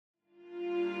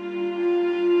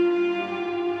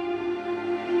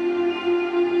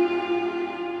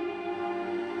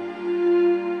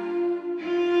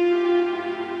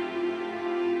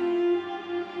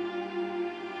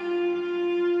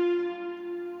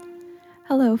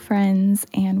Hello, friends,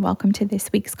 and welcome to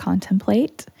this week's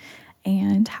Contemplate.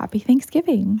 And happy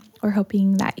Thanksgiving. We're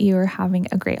hoping that you're having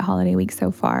a great holiday week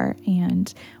so far.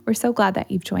 And we're so glad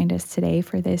that you've joined us today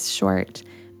for this short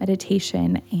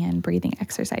meditation and breathing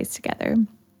exercise together.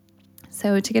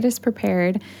 So, to get us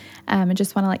prepared, I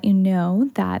just want to let you know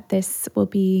that this will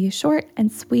be short and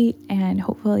sweet, and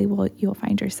hopefully, you'll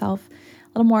find yourself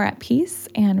a little more at peace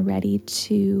and ready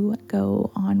to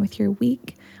go on with your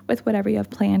week with whatever you have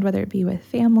planned, whether it be with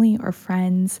family or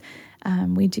friends.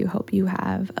 We do hope you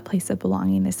have a place of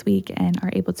belonging this week and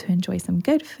are able to enjoy some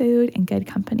good food and good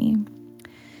company.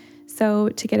 So,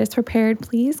 to get us prepared,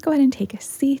 please go ahead and take a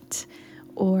seat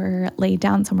or lay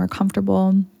down somewhere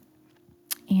comfortable.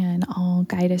 And I'll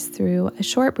guide us through a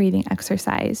short breathing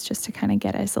exercise just to kind of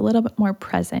get us a little bit more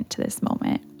present to this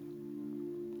moment.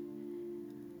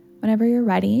 Whenever you're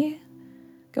ready,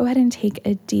 go ahead and take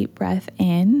a deep breath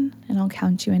in, and I'll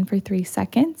count you in for 3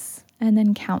 seconds, and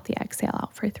then count the exhale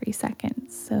out for 3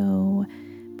 seconds. So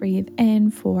breathe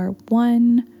in for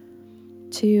 1,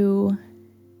 2,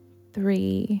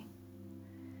 3,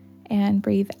 and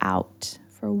breathe out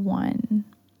for 1,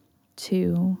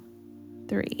 2,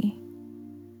 3.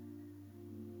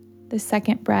 The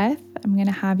second breath, I'm going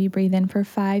to have you breathe in for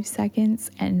 5 seconds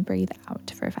and breathe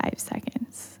out for 5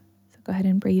 seconds. So go ahead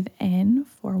and breathe in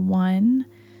for 1,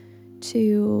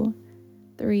 2,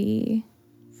 3,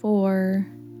 4,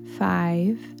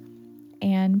 5,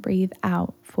 and breathe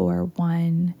out for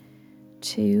 1,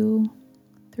 2,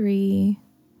 3,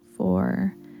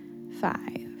 4, 5.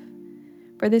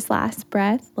 For this last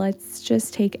breath, let's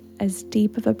just take as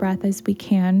deep of a breath as we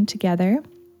can together.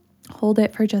 Hold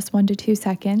it for just 1 to 2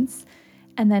 seconds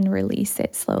and then release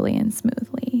it slowly and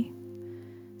smoothly.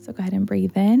 So go ahead and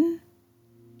breathe in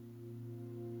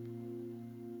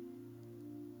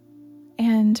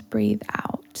and breathe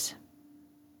out.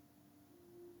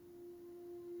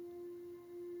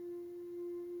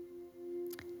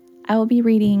 I will be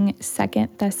reading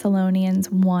 2 Thessalonians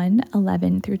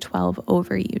 1:11 through 12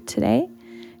 over you today.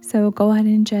 So go ahead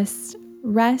and just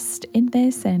rest in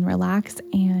this and relax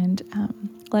and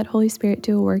let Holy Spirit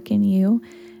do a work in you,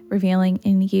 revealing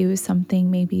in you something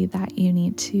maybe that you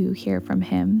need to hear from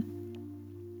Him.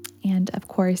 And of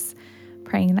course,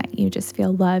 praying that you just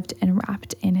feel loved and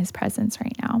wrapped in His presence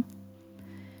right now.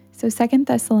 So 2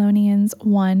 Thessalonians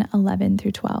 1:11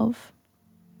 through 12.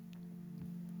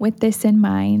 With this in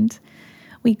mind,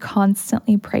 we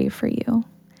constantly pray for you,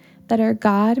 that our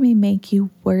God may make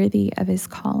you worthy of His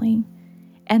calling,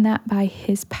 and that by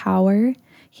His power,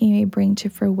 He may bring to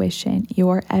fruition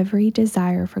your every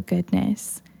desire for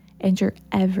goodness and your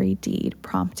every deed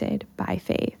prompted by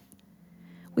faith.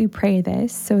 We pray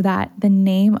this so that the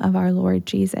name of our Lord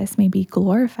Jesus may be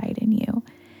glorified in you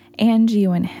and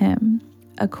you in Him,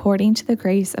 according to the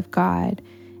grace of God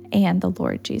and the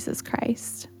Lord Jesus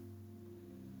Christ.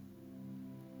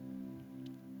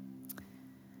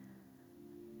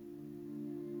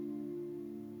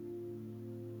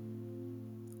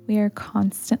 We are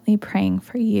constantly praying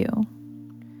for you,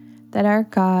 that our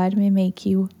God may make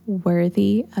you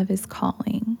worthy of His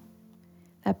calling,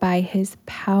 that by His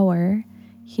power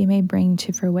He may bring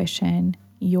to fruition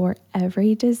your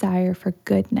every desire for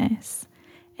goodness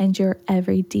and your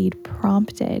every deed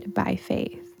prompted by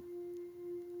faith.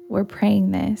 We're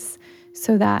praying this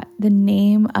so that the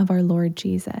name of our Lord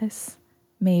Jesus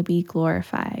may be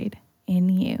glorified in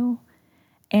you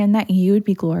and that you would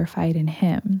be glorified in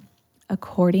Him,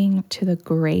 according to the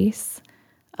grace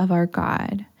of our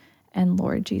God and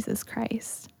Lord Jesus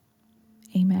Christ.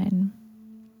 Amen.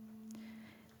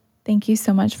 Thank you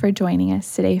so much for joining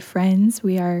us today, friends.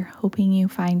 We are hoping you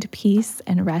find peace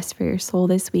and rest for your soul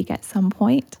this week at some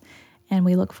point, and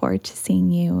we look forward to seeing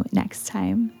you next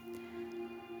time.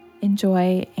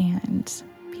 Enjoy, and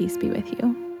peace be with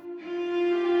you.